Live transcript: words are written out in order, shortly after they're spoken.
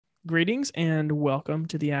Greetings and welcome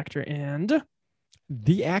to the Actor and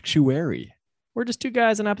The Actuary. we're just two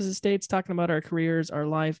guys in opposite states talking about our careers, our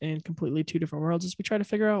life, in completely two different worlds as we try to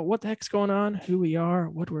figure out what the heck's going on, who we are,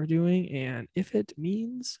 what we're doing, and if it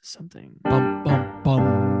means something. Bum, bum,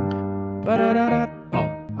 bum. Ba-da-da-da.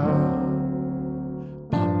 Bum.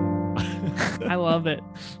 I love it.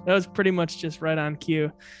 That was pretty much just right on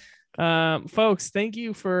cue. Folks, thank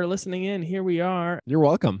you for listening in. Here we are. You're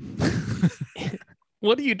welcome.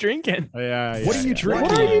 What are you drinking? What are What are you you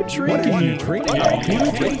drinking? drinking? What are you drinking?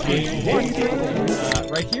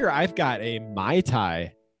 Right here, I've got a Mai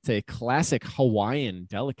Tai. It's a classic Hawaiian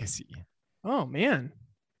delicacy. Oh man,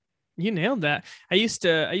 you nailed that. I used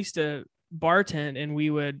to bartend,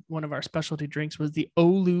 and one of our specialty drinks was the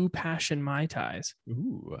Olu Passion Mai Tais.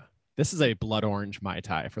 Ooh, this is a blood orange Mai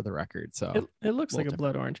Tai for the record. So It looks like a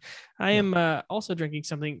blood orange. I am also drinking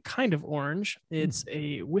something kind of orange. It's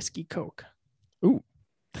a whiskey Coke. Ooh.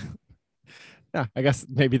 Yeah, I guess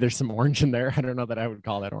maybe there's some orange in there. I don't know that I would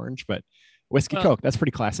call that orange, but whiskey Coke, that's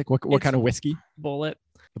pretty classic. What kind of whiskey? Bullet.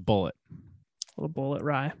 The Bullet. A little Bullet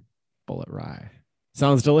Rye. Bullet Rye.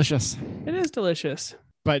 Sounds delicious. It is delicious.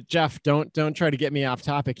 But Jeff, don't try to get me off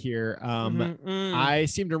topic here. I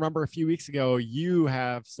seem to remember a few weeks ago you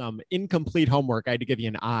have some incomplete homework. I had to give you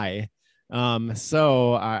an I.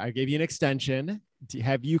 So I gave you an extension.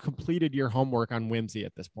 Have you completed your homework on Whimsy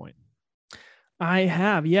at this point? I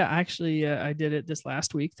have. Yeah, actually, I did it this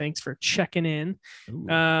last week. Thanks for checking in. Ooh.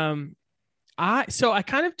 I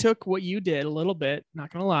kind of took what you did a little bit.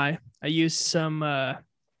 Not gonna lie, I used some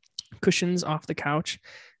cushions off the couch,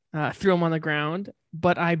 threw them on the ground,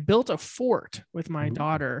 but I built a fort with my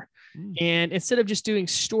daughter. And instead of just doing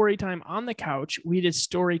story time on the couch, we did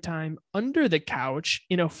story time under the couch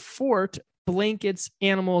in a fort, blankets,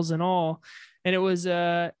 animals, and all. And it was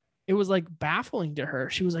like baffling to her.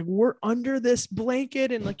 She was like, we're under this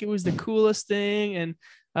blanket. And like, it was the coolest thing.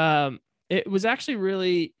 And it was actually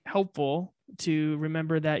really helpful to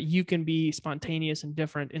remember that you can be spontaneous and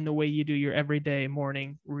different in the way you do your everyday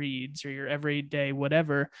morning reads or your everyday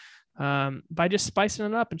whatever, by just spicing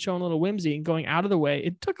it up and showing a little whimsy and going out of the way.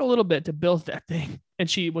 It took a little bit to build that thing, and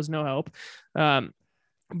she was no help.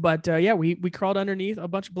 But we crawled underneath a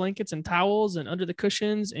bunch of blankets and towels and under the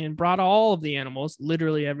cushions and brought all of the animals,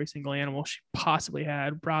 literally every single animal she possibly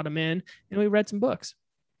had, brought them in, and we read some books.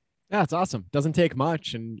 Yeah, it's awesome. Doesn't take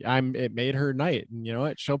much, and it made her night. And you know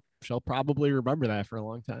what? She'll probably remember that for a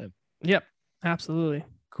long time. Yep, absolutely.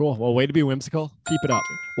 Cool. Well, way to be whimsical. Keep it up.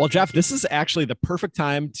 Well, Jeff, this is actually the perfect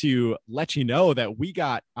time to let you know that we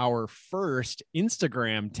got our first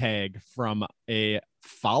Instagram tag from a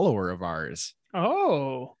follower of ours.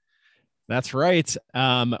 Oh, that's right.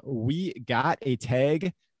 We got a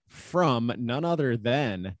tag from none other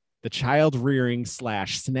than the child rearing /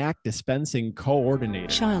 snack dispensing coordinator.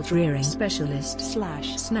 Child rearing specialist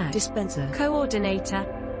 / snack dispenser coordinator.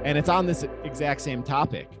 And it's on this exact same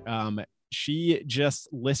topic. She just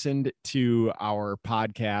listened to our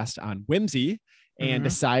podcast on Whimsy and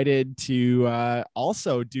decided to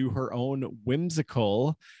also do her own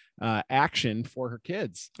whimsical action for her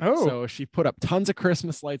kids. So she put up tons of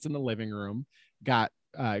Christmas lights in the living room, got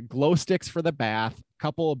glow sticks for the bath, a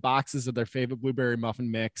couple of boxes of their favorite blueberry muffin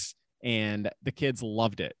mix, and the kids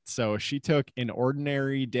loved it. So she took an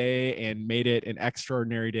ordinary day and made it an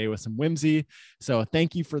extraordinary day with some whimsy. So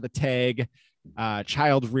thank you for the tag,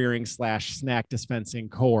 child rearing / snack dispensing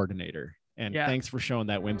coordinator. And thanks for showing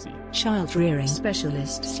that whimsy. Child rearing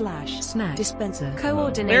specialist / snack dispenser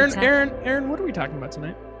coordinator. Aaron, what are we talking about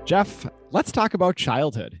tonight? Jeff, let's talk about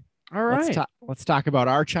childhood. All right. Let's talk about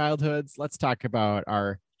our childhoods. Let's talk about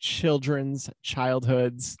our children's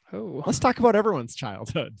childhoods. Let's talk about everyone's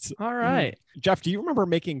childhoods. All right. Jeff, do you remember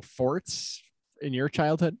making forts in your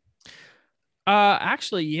childhood?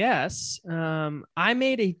 Actually, yes. I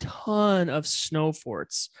made a ton of snow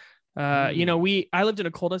forts. I lived in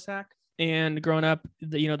a cul-de-sac, and growing up,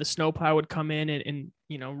 the snowplow would come in and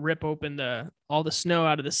rip open all the snow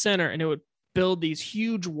out of the center, and it would build these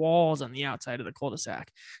huge walls on the outside of the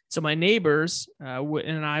cul-de-sac. So my neighbors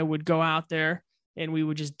and I would go out there, and we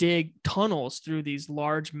would just dig tunnels through these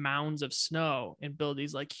large mounds of snow and build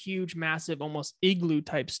these like huge, massive, almost igloo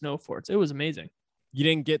type snow forts. It was amazing. You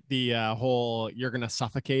didn't get the whole "you're gonna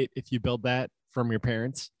suffocate if you build that" from your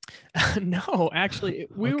parents? No, actually,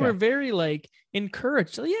 we were very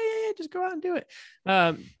encouraged. So, yeah, just go out and do it.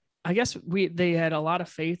 I guess they had a lot of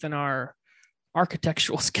faith in our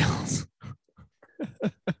architectural skills.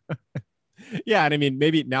 Yeah, and I mean,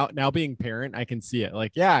 maybe now being parent, I can see it.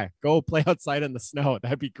 Like, yeah, go play outside in the snow.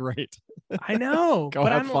 That'd be great. I know. Go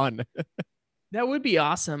have fun. That would be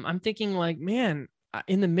awesome. I'm thinking man,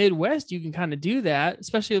 in the Midwest, you can kind of do that,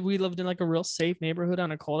 especially if we lived in like a real safe neighborhood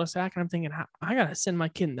on a cul-de-sac. And I'm thinking, I got to send my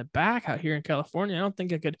kid in the back out here in California. I don't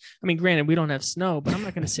think I could. I mean, granted, we don't have snow, but I'm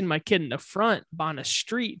not going to send my kid in the front on a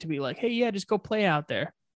street to be like, hey, yeah, just go play out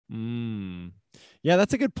there. Yeah,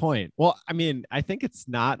 that's a good point. Well, I mean, I think it's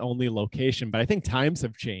not only location, but I think times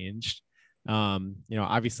have changed.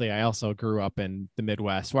 Obviously I also grew up in the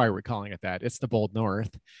Midwest. Why are we calling it that? It's the bold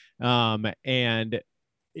North. And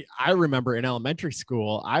I remember in elementary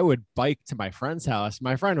school, I would bike to my friend's house.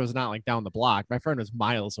 My friend was not like down the block. My friend was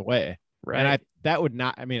miles away. Right. And that would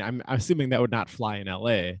not, I mean, I'm assuming that would not fly in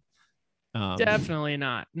LA. Definitely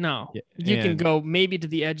not. No, you can go maybe to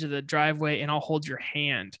the edge of the driveway and I'll hold your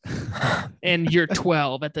hand and you're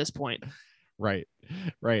 12 at this point. Right.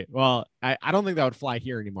 Well, I don't think that would fly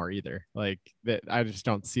here anymore either. Like that, I just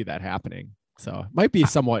don't see that happening. So it might be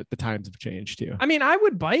somewhat the times have changed too. I mean, I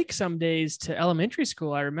would bike some days to elementary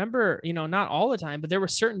school. I remember, not all the time, but there were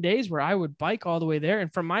certain days where I would bike all the way there.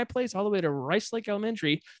 And from my place all the way to Rice Lake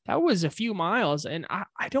Elementary, that was a few miles. And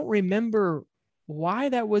I don't remember why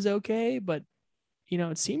that was okay, but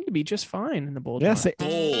it seemed to be just fine in the Bold North.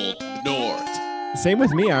 Bold North. Same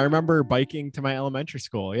with me. I remember biking to my elementary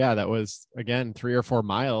school. Yeah, that was again 3 or 4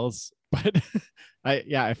 miles, but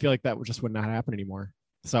I feel like that just would not happen anymore.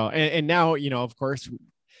 So, and now, of course,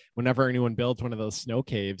 whenever anyone builds one of those snow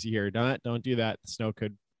caves, you hear, don't do that. The snow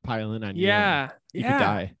could pile in on you. Yeah. You could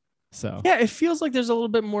die. So, yeah, it feels like there's a little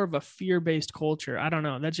bit more of a fear-based culture. I don't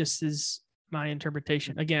know. That just is my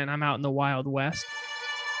interpretation. Again, I'm out in the Wild West.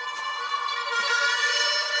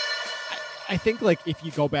 I think like if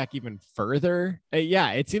you go back even further,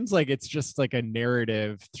 it seems like it's just like a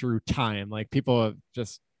narrative through time. Like people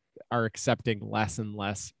just are accepting less and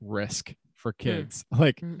less risk for kids.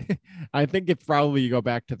 I think if probably you go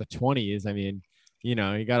back to the 20s, I mean, you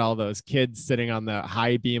got all those kids sitting on the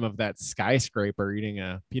high beam of that skyscraper eating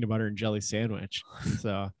a peanut butter and jelly sandwich.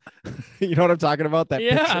 So you know what I'm talking about? That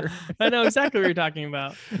picture? I know exactly what you're talking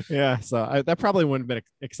about. Yeah. So that probably wouldn't have been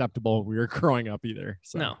acceptable when we were growing up either.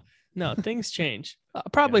 So. No, things change.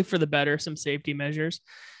 Probably for the better, some safety measures.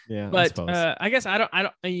 Yeah, but I guess I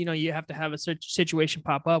don't. You have to have a situation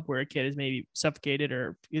pop up where a kid is maybe suffocated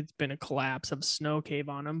or it's been a collapse of a snow cave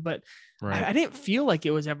on them. But right. I didn't feel like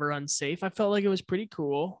it was ever unsafe. I felt like it was pretty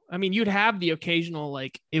cool. I mean, you'd have the occasional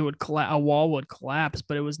a wall would collapse,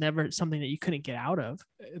 but it was never something that you couldn't get out of.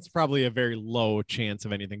 It's probably a very low chance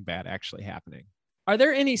of anything bad actually happening. Are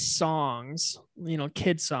there any songs,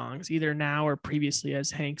 kid songs, either now or previously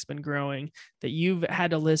as Hank's been growing, that you've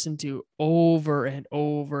had to listen to over and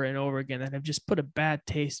over and over again that have just put a bad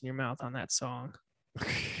taste in your mouth on that song?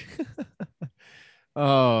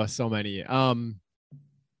 Oh, so many. I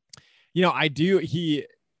do.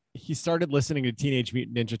 He started listening to Teenage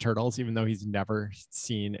Mutant Ninja Turtles, even though he's never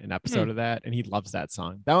seen an episode of that. And he loves that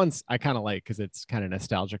song. That one's I kind of like because it's kind of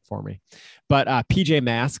nostalgic for me. But PJ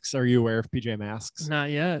Masks, are you aware of PJ Masks? Not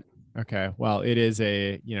yet. Okay. Well, it is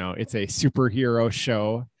it's a superhero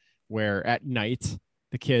show where at night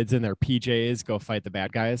the kids in their PJs go fight the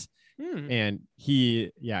bad guys. And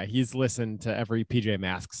he's listened to every PJ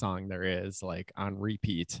Masks song there is like on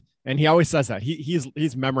repeat. And he always says that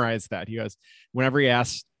he's memorized that. He goes, whenever he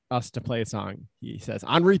asks us to play a song, he says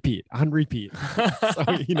on repeat. So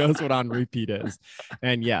he knows what on repeat is.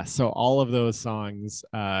 And so all of those songs,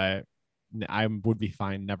 I would be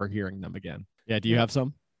fine never hearing them again. Yeah. Do you have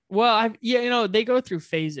some? Well, they go through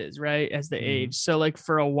phases, right? As they age. So like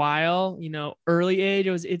for a while, early age,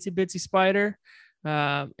 it was Itsy Bitsy Spider.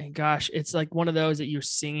 And gosh, it's like one of those that you're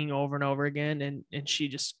singing over and over again. And she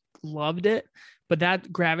just loved it. But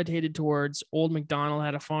that gravitated towards Old MacDonald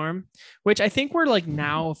Had a Farm, which I think we're like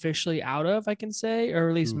now officially out of, I can say, or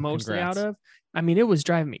at least mostly out of. I mean, it was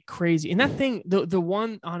driving me crazy. And that thing, the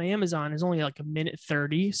one on Amazon is only like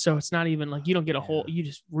 1:30. So it's not even like you don't get a whole, you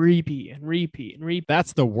just repeat and repeat and repeat.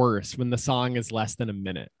 That's the worst when the song is less than a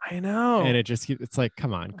minute. I know. And it's like,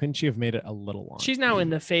 come on, couldn't you have made it a little longer? She's now in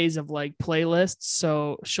the phase of like playlists.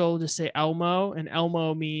 So she'll just say Elmo, and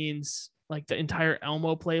Elmo means like the entire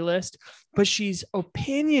Elmo playlist, but she's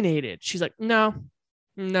opinionated. She's like, no,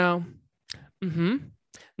 no,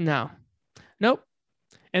 no, nope.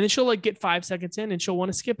 And then she'll like get 5 seconds in and she'll want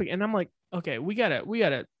to skip it. And I'm like, okay, we gotta,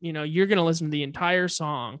 you're going to listen to the entire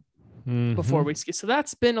song before we skip. So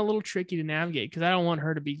that's been a little tricky to navigate because I don't want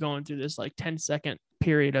her to be going through this like 10-second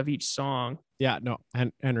period of each song. Yeah, no,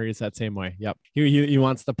 Henry is that same way. Yep. He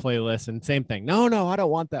wants the playlist and same thing. No, I don't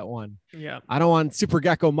want that one. Yeah. I don't want Super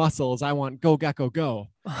Gecko Muscles. I want Go Gecko Go.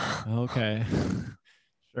 Okay.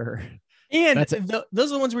 Sure. And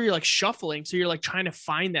those are the ones where you're like shuffling. So you're like trying to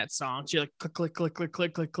find that song. So you're like click, click, click, click,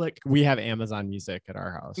 click, click, click. We have Amazon Music at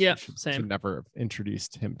our house. Yeah, same. Should never have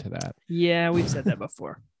introduced him to that. Yeah, we've said that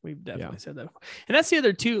before. We've definitely said that before. And that's the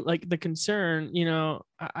other too, like the concern,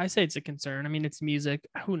 I say it's a concern. I mean, it's music,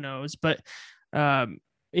 who knows, but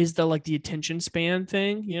is the attention span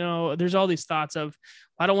thing. There's all these thoughts of,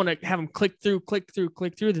 I don't want to have them click through,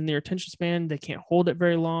 then their attention span, they can't hold it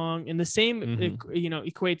very long. And the same,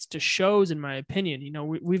 equates to shows, in my opinion.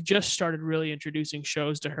 We've just started really introducing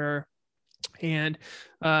shows to her, and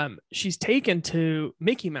she's taken to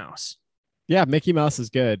Mickey Mouse. Yeah, Mickey Mouse is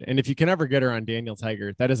good. And if you can ever get her on Daniel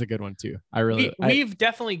Tiger, that is a good one too. We've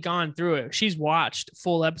definitely gone through it. She's watched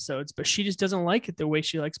full episodes, but she just doesn't like it the way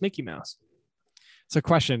she likes Mickey Mouse. So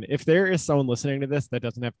question, if there is someone listening to this that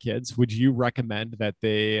doesn't have kids, would you recommend that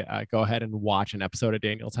they go ahead and watch an episode of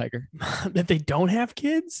Daniel Tiger? That they don't have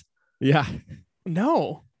kids? Yeah.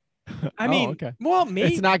 No. I mean, okay. Well,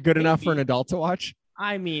 maybe. It's not good enough for an adult to watch?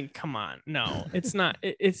 I mean, come on. No, it's not.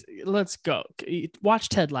 Let's go. Watch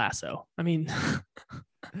Ted Lasso. I mean...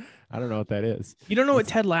 I don't know what that is. You don't know what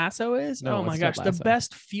Ted Lasso is? No, oh my gosh, the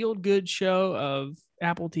best feel-good show of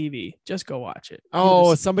Apple TV. Just go watch it.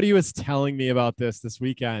 Oh, somebody was telling me about this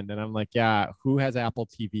weekend, and I'm like, yeah, who has Apple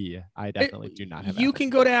TV? I definitely do not have. You can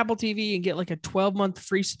go to Apple TV and get like a 12-month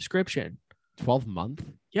free subscription. 12-month?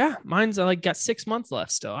 Yeah, mine's got 6 months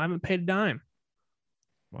left still. I haven't paid a dime.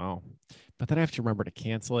 Wow. But then I have to remember to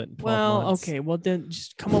cancel it in 12 months. Okay. Well, then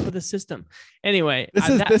just come up with a system. Anyway,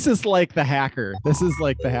 this is like the hacker. This is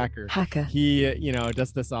like the hacker. Hacker. He,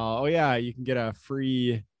 does this all. Oh yeah, you can get a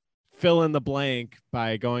free fill in the blank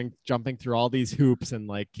by jumping through all these hoops and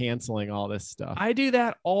like canceling all this stuff. I do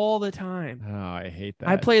that all the time. Oh, I hate that.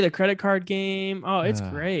 I play the credit card game. Oh, it's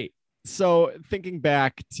great. So thinking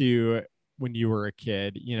back to when you were a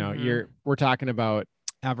kid, we're talking about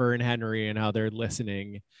Ever and Henry and how they're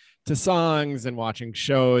listening to songs and watching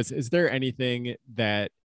shows. Is there anything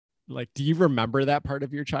that, do you remember that part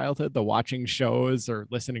of your childhood, the watching shows or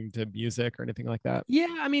listening to music or anything like that?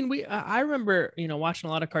 Yeah, I mean, I remember,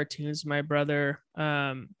 watching a lot of cartoons. My brother,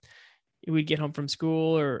 we'd get home from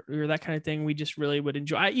school or that kind of thing. We just really would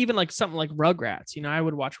enjoy. Even like something like Rugrats. I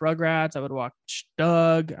would watch Rugrats. I would watch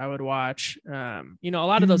Doug. I would watch, a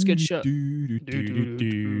lot of those good shows.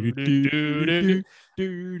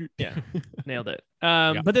 Yeah, nailed it.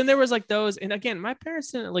 But then there was like those, and again, my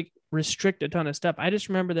parents didn't restrict a ton of stuff. I just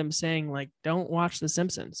remember them saying don't watch The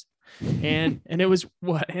Simpsons, and it was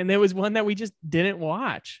one that we just didn't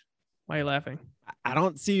watch. Why are you laughing? I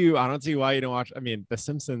don't see why you don't watch. I mean, The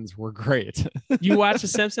Simpsons were great. You watched The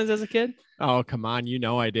Simpsons as a kid? Oh, come on.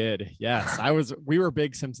 I did. Yes, we were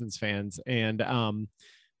big Simpsons fans. And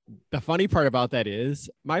the funny part about that is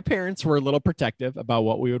my parents were a little protective about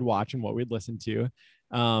what we would watch and what we'd listen to.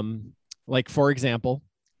 For example,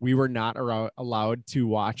 we were not allowed to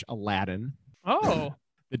watch Aladdin. Oh.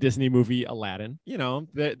 The Disney movie Aladdin.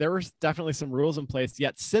 There was definitely some rules in place,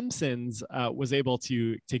 yet Simpsons was able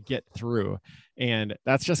to get through. And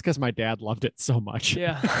that's just because my dad loved it so much.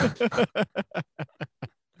 Yeah.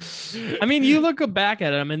 I mean, you look back at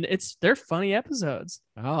them and they're funny episodes.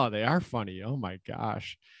 Oh, they are funny. Oh my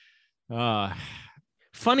gosh.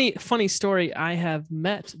 Funny story. I have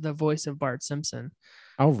met the voice of Bart Simpson.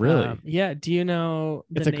 Oh, really? Yeah. Do you know?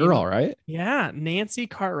 It's a girl, right? Yeah. Nancy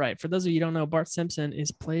Cartwright. For those of you who don't know, Bart Simpson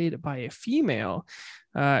is played by a female.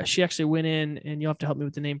 She actually went in, and you'll have to help me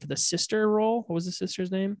with the name for the sister role. What was the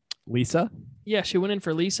sister's name? Lisa. Yeah. She went in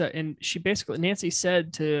for Lisa, and Nancy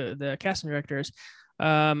said to the casting directors,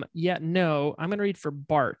 I'm going to read for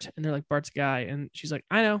Bart. And they're like, Bart's a guy. And she's like,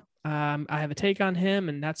 I know. I have a take on him,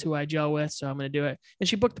 and that's who I gel with, so I'm going to do it. And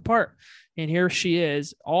she booked the part, and here she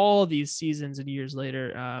is all these seasons and years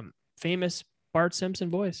later, famous Bart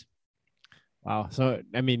Simpson voice. Wow. So,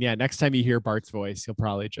 I mean, yeah, next time you hear Bart's voice, you'll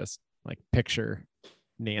probably just picture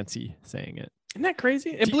Nancy saying it. Isn't that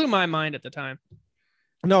crazy? It blew my mind at the time.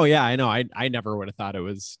 No, yeah, I know. I never would have thought it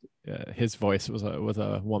was his voice was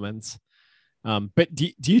a woman's. But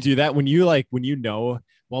do you do that when you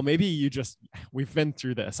well, maybe we've been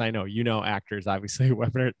through this. I know, actors obviously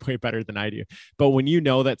way better than I do, but when you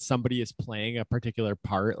know that somebody is playing a particular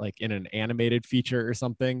part, like in an animated feature or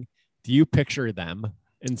something, do you picture them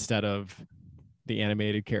instead of the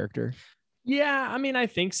animated character? Yeah. I mean, I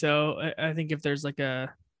think so. I think if there's a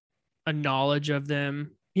knowledge of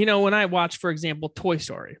them, when I watch, for example, Toy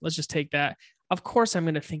Story, let's just take that. Of course, I'm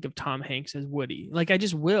going to think of Tom Hanks as Woody. I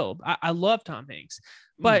just will. I love Tom Hanks,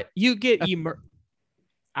 but you get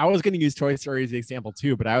I was going to use Toy Story as the example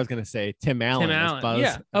too, but I was going to say Tim Allen. Tim Allen. Buzz,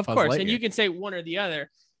 yeah, of Buzz course. Lightyear. And you can say one or the other.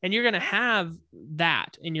 and you're going to have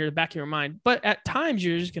that in your back of your mind. But at times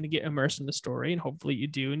you're just going to get immersed in the story, and hopefully you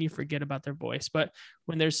do, and you forget about their voice. But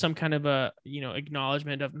when there's some kind of a,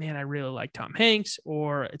 acknowledgement of, man, I really like Tom Hanks,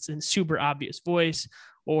 or it's in super obvious voice,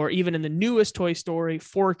 or even in the newest Toy Story,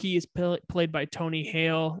 Forky is played by Tony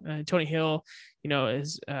Hale. Tony Hale,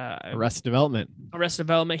 is Arrested Development. Arrested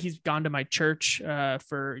Development. He's gone to my church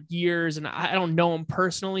for years, and I don't know him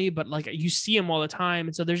personally, but like you see him all the time,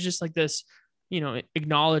 and so there's just like this,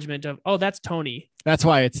 acknowledgement of, oh, that's Tony. That's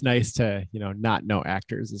why it's nice to, not know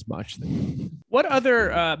actors as much. What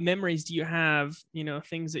other memories do you have,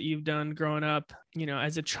 things that you've done growing up,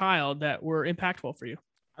 as a child that were impactful for you?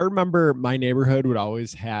 I remember my neighborhood would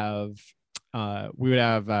always have, we would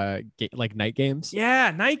have like night games.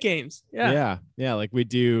 Yeah, night games. Yeah. Like we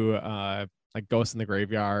do like Ghosts in the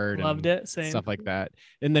Graveyard. Loved and it. Same. Stuff like that.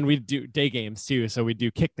 And then we'd do day games too. So we do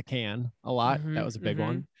Kick the Can a lot. That was a big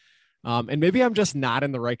one. And maybe I'm just not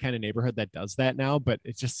in the right kind of neighborhood that does that now, but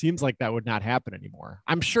it just seems like that would not happen anymore.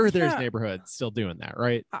 I'm sure there's neighborhoods still doing that,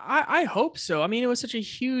 right? I hope so. I mean, it was such a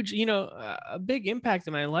huge, a big impact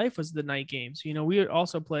in my life was the night games. We would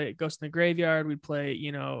also play Ghost in the Graveyard. We'd play,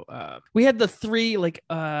 we had the 3 like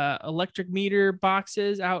electric meter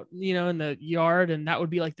boxes out, in the yard, and that would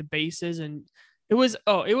be like the bases. And it was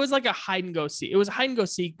like a hide and go seek. It was a hide and go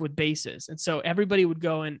seek with bases. And so everybody would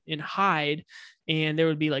go and hide, and there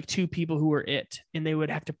would be like 2 people who were it, and they would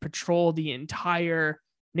have to patrol the entire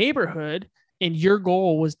neighborhood. And your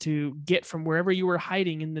goal was to get from wherever you were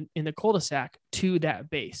hiding in the cul-de-sac to that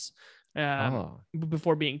base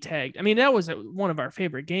before being tagged. I mean, that was one of our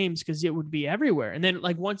favorite games because it would be everywhere. And then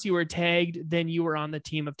like once you were tagged, then you were on the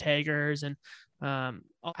team of taggers. And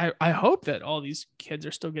I hope that all these kids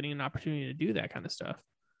are still getting an opportunity to do that kind of stuff.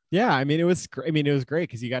 Yeah, I mean, it was great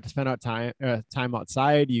because you got to spend time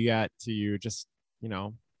outside. You got to just,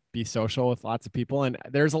 be social with lots of people. And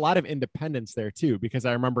there's a lot of independence there too, because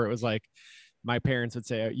I remember it was like my parents would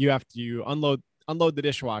say, you have to unload the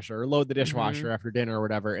dishwasher or load the dishwasher after dinner or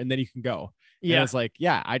whatever, and then you can go. Yeah. And it's like,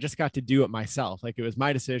 yeah, I just got to do it myself. Like it was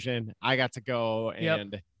my decision. I got to go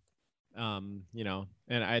and, and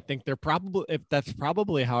I think that's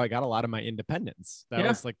probably how I got a lot of my independence. That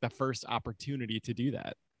was like the first opportunity to do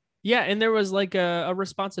that. Yeah. And there was like a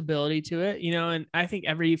responsibility to it, and I think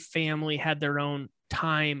every family had their own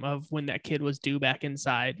time of when that kid was due back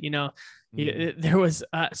inside. There was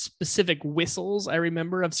specific whistles I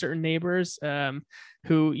remember of certain neighbors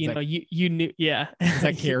who, you knew. Yeah. Is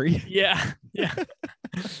that Carrie? Yeah.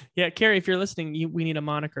 Carrie, if you're listening, we need a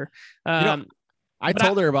moniker. I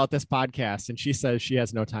told her about this podcast, and she says she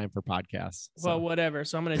has no time for podcasts. So. Well, whatever.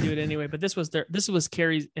 So I'm going to do it anyway. But this was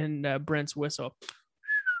Carrie's and Brent's whistle.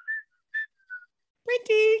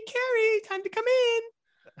 Brenty, Carrie, time to come in.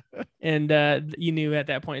 And you knew at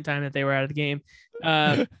that point in time that they were out of the game.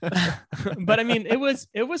 But I mean, it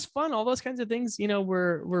was fun. All those kinds of things,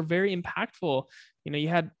 were very impactful. You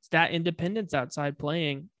had that independence outside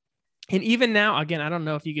playing. And even now, again, I don't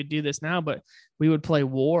know if you could do this now, but we would play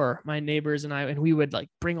war, my neighbors and I, and we would like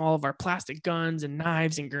bring all of our plastic guns and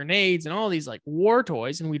knives and grenades and all these like war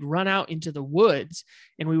toys. And we'd run out into the woods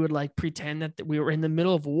and we would like pretend that we were in the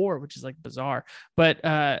middle of war, which is like bizarre. But,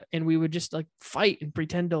 and we would just like fight and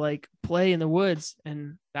pretend to like play in the woods.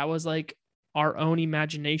 And that was like our own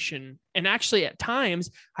imagination. And actually at times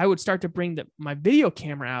I would start to bring my video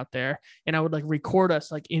camera out there, and I would like record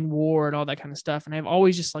us like in war and all that kind of stuff. And I've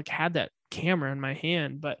always just like had that camera in my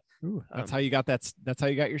hand, but that's how you got that's how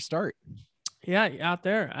you got your start. Yeah. Out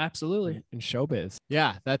there. Absolutely. In showbiz.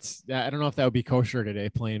 Yeah. I don't know if that would be kosher today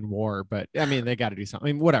playing war, but I mean, they got to do something.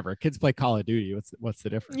 I mean, whatever, kids play Call of Duty. What's the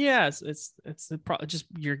difference? Yes. It's just,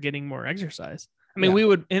 you're getting more exercise. I mean, we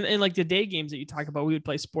would, in like the day games that you talk about, we would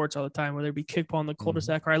play sports all the time, whether it be kickball in the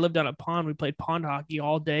cul-de-sac, or I lived on a pond. We played pond hockey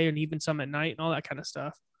all day and even some at night and all that kind of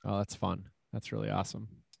stuff. Oh, that's fun. That's really awesome.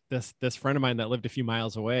 This friend of mine that lived a few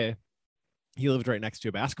miles away, he lived right next to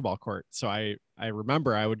a basketball court. So I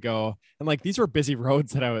remember I would go, and like, these were busy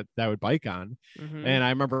roads that I would bike on. And I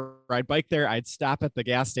remember I'd bike there. I'd stop at the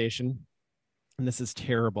gas station. And this is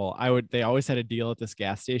terrible. They always had a deal at this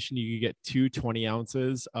gas station. You could get 2 20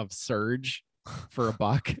 ounces of Surge for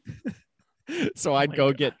 $1. So I'd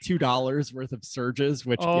go get $2 worth of Surges,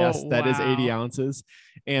 which that is 80 ounces.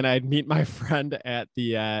 And I'd meet my friend at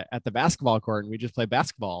the basketball court, and we just play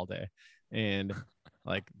basketball all day. And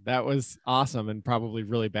like, that was awesome and probably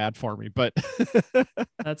really bad for me, but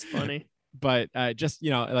that's funny. But just,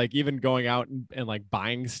 like even going out and like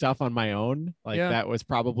buying stuff on my own, like that was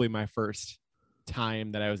probably my first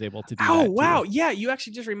time that I was able to do Oh, that. wow. Too. Yeah. You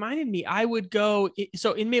actually just reminded me. I would go.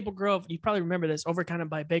 So in Maple Grove, you probably remember this, over kind of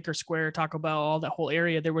by Baker Square, Taco Bell, all that whole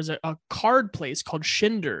area. There was a card place called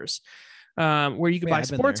Schindler's, where you could buy I've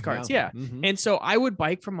been sports there. cards. Yeah. Mm-hmm. And so I would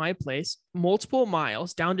bike from my place multiple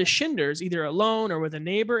miles down to Schindler's, either alone or with a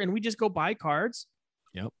neighbor. And we just go buy cards,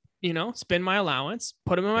 Yep. Spend my allowance,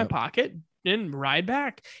 put them in my pocket and ride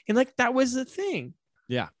back. And like, that was the thing.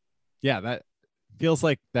 Yeah. Yeah. That feels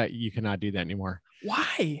like that you cannot do that anymore.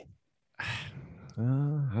 Why?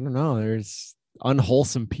 I don't know. There's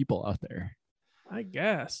unwholesome people out there. I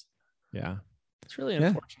guess. Yeah. It's really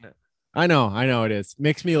unfortunate. I know it is.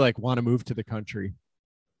 Makes me like want to move to the country.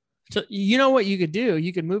 So you know what you could do?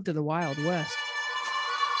 You could move to the Wild West.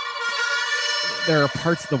 There are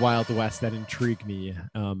parts of the Wild West that intrigue me.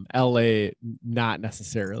 LA, not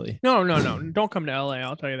necessarily. No. Don't come to LA.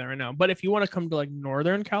 I'll tell you that right now. But if you want to come to like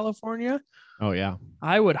Northern California, oh yeah,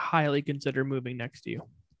 I would highly consider moving next to you.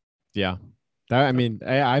 Yeah, I mean,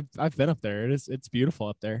 I've been up there. It's beautiful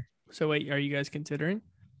up there. So wait, are you guys considering?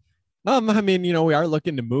 I mean, we are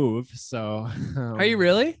looking to move. So are you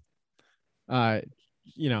really?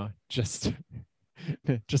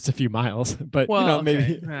 Just a few miles, but well,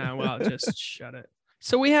 maybe. Well, just shut it.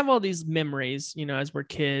 So we have all these memories, as we're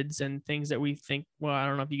kids, and things that we think, well, I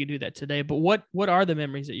don't know if you could do that today, but what are the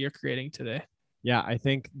memories that you're creating today? Yeah, I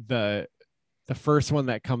think the first one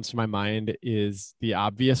that comes to my mind is the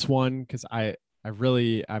obvious one, because I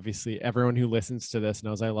really, obviously, everyone who listens to this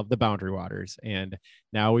knows I love the Boundary Waters, and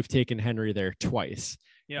now we've taken Henry there twice,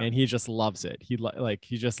 and he just loves it. He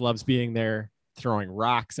just loves being there, throwing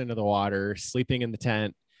rocks into the water, sleeping in the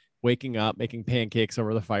tent, waking up, making pancakes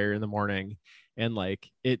over the fire in the morning. And like,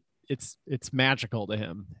 it's magical to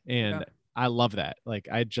him. And I love that. Like,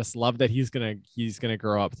 I just love that he's going to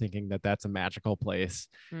grow up thinking that that's a magical place.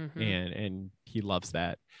 Mm-hmm. And he loves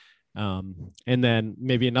that. And then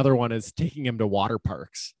maybe another one is taking him to water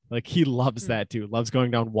parks. Like, he loves that too. Loves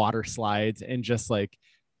going down water slides and just like,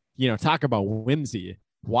 talk about whimsy.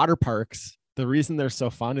 Water parks, the reason they're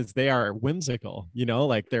so fun is they are whimsical,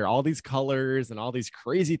 like they're all these colors and all these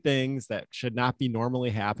crazy things that should not be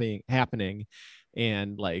normally happening.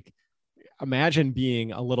 And like, imagine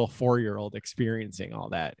being a little 4-year-old experiencing all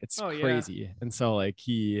that. It's crazy. Yeah. And so like,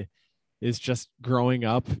 he is just growing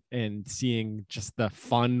up and seeing just the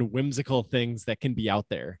fun, whimsical things that can be out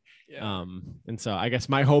there. Yeah. And so I guess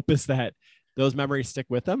my hope is that those memories stick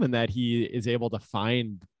with him and that he is able to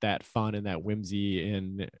find that fun and that whimsy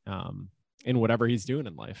in whatever he's doing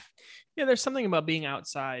in life. Yeah, there's something about being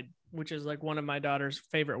outside, which is like one of my daughter's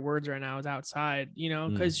favorite words right now is outside,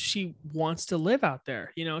 because she wants to live out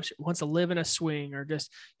there, she wants to live in a swing or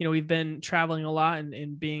just, we've been traveling a lot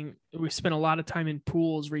and we spent a lot of time in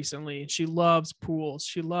pools recently, and she loves pools.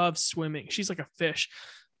 She loves swimming. She's like a fish.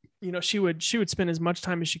 She would spend as much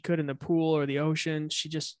time as she could in the pool or the ocean. She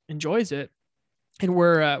just enjoys it. And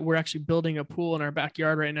we're actually building a pool in our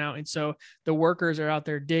backyard right now. And so the workers are out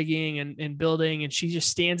there digging and building, and she just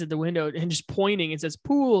stands at the window and just pointing and says,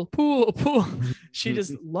 pool, pool, pool. She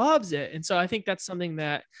just loves it. And so I think that's something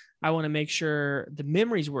that I want to make sure the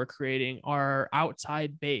memories we're creating are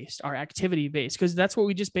outside based, are activity based, because that's what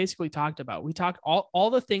we just basically talked about. We talked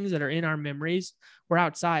all the things that are in our memories. We're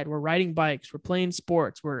outside, we're riding bikes, we're playing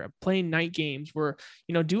sports, we're playing night games, we're,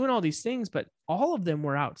 doing all these things, but all of them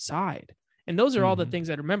were outside. And those are all the things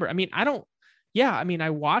I remember. I mean, I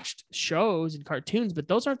watched shows and cartoons, but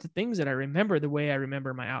those aren't the things that I remember the way I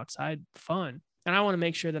remember my outside fun. And I want to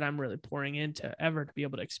make sure that I'm really pouring into ever to be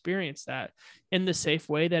able to experience that in the safe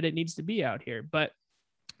way that it needs to be out here. But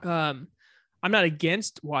I'm not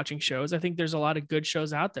against watching shows. I think there's a lot of good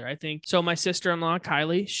shows out there. I think so. My sister-in-law,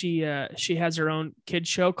 Kylie, she has her own kids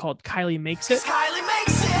show called Kylie Makes It. Kylie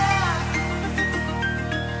Makes It.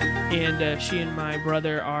 And she and my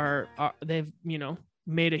brother they've,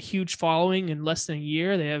 made a huge following in less than a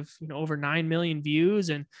year. They have, over 9 million views,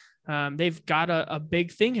 and they've got a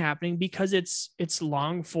big thing happening because it's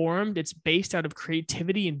long formed. It's based out of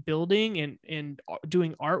creativity and building and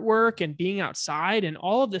doing artwork and being outside and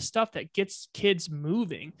all of the stuff that gets kids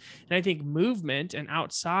moving. And I think movement and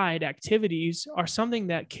outside activities are something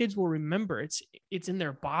that kids will remember. It's in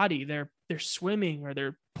their body. They're swimming, or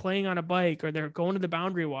they're playing on a bike, or they're going to the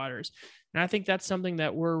Boundary Waters. And I think that's something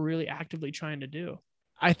that we're really actively trying to do.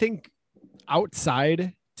 I think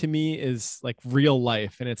outside to me is like real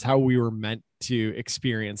life, and it's how we were meant to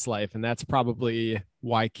experience life. And that's probably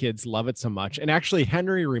why kids love it so much. And actually,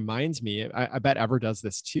 Henry reminds me, I bet Ever does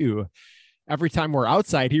this too. every time we're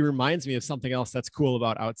outside, he reminds me of something else that's cool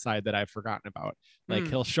about outside that I've forgotten about. Like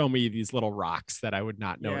he'll show me these little rocks that I would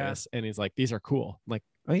not notice. And he's like, these are cool. I'm like,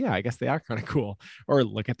 oh yeah, I guess they are kind of cool. Or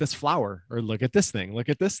look at this flower, or look at this thing, look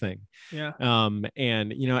at this thing. Yeah.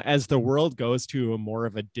 And you know, as the world goes to a more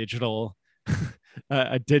of a digital,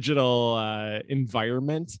 a digital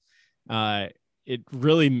environment, it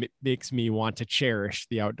really makes me want to cherish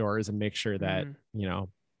the outdoors and make sure that, you know,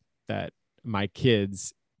 that my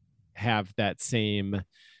kids have that same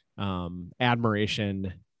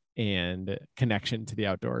admiration and connection to the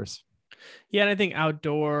outdoors. Yeah, and I think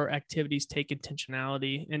outdoor activities take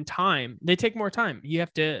intentionality and time. They take more time. You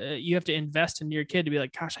have to invest in your kid to be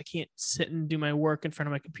like, gosh, I can't sit and do my work in front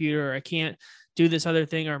of my computer, or I can't do this other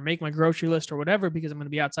thing or make my grocery list or whatever, because I'm going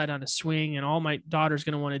to be outside on a swing, and all my daughter's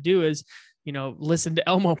going to want to do is, you know, listen to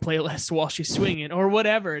Elmo playlists while she's swinging or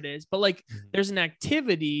whatever it is. But like, there's an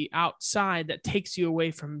activity outside that takes you away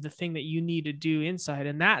from the thing that you need to do inside.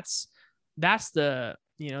 And that's the,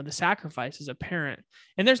 you know, the sacrifice as a parent.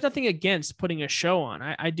 And there's nothing against putting a show on.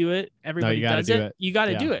 I do it. Everybody does it. You got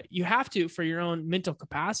to do it. You have to, for your own mental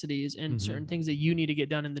capacities and certain things that you need to get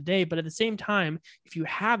done in the day. But at the same time, if you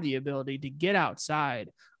have the ability to get outside,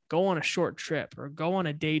 go on a short trip, or go on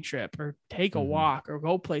a day trip, or take a walk, or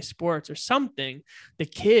go play sports or something, the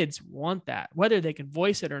kids want that, whether they can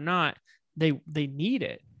voice it or not. They need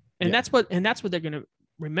it. And that's what they're going to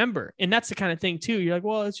remember. And that's the kind of thing too. You're like,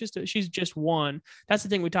 well, she's just one. That's the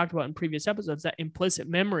thing we talked about in previous episodes, that implicit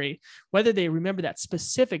memory, whether they remember that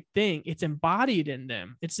specific thing, it's embodied in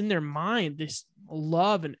them. It's in their mind, this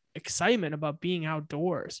love and excitement about being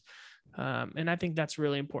outdoors. And I think that's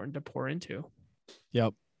really important to pour into.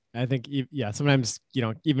 Yep. I think, sometimes, you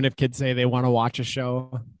know, even if kids say they want to watch a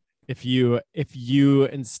show, if you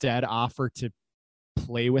instead offer to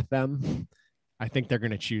play with them, I think they're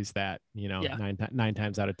going to choose that, you know, 9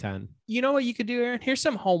 times out of 10. You know what you could do, Aaron? Here's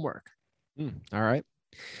some homework. All right.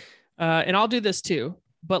 And I'll do this too,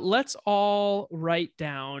 but let's all write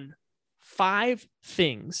down 5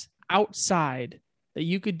 things outside that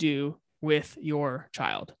you could do with your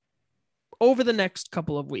child over the next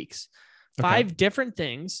couple of weeks. 5 different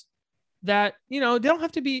things that, you know, they don't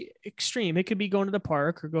have to be extreme. It could be going to the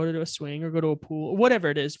park, or go to a swing, or go to a pool, whatever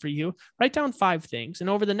it is for you. Write down 5 things, and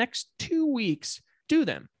over the next 2 weeks, do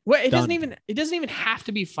them. Well, it doesn't even have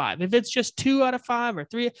to be 5. If it's just 2 out of 5 or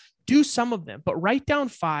 3, do some of them, but write down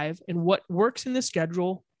 5, and what works in the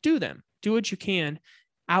schedule, do them. Do what you can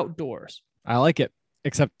outdoors. I like it.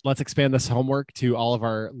 Except let's expand this homework to all of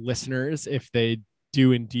our listeners if they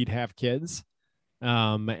do indeed have kids.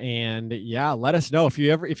 And yeah, let us know if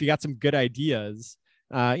you got some good ideas,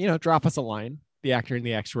 you know, drop us a line,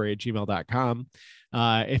 theactorandtheactuary@gmail.com.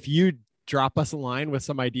 If you drop us a line with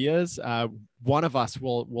some ideas, one of us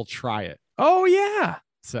will try it. Oh yeah.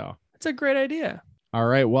 So that's a great idea. All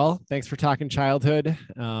right. Well, thanks for talking childhood.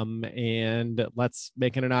 And let's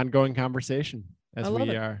make it an ongoing conversation as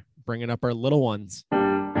we are bringing up our little ones.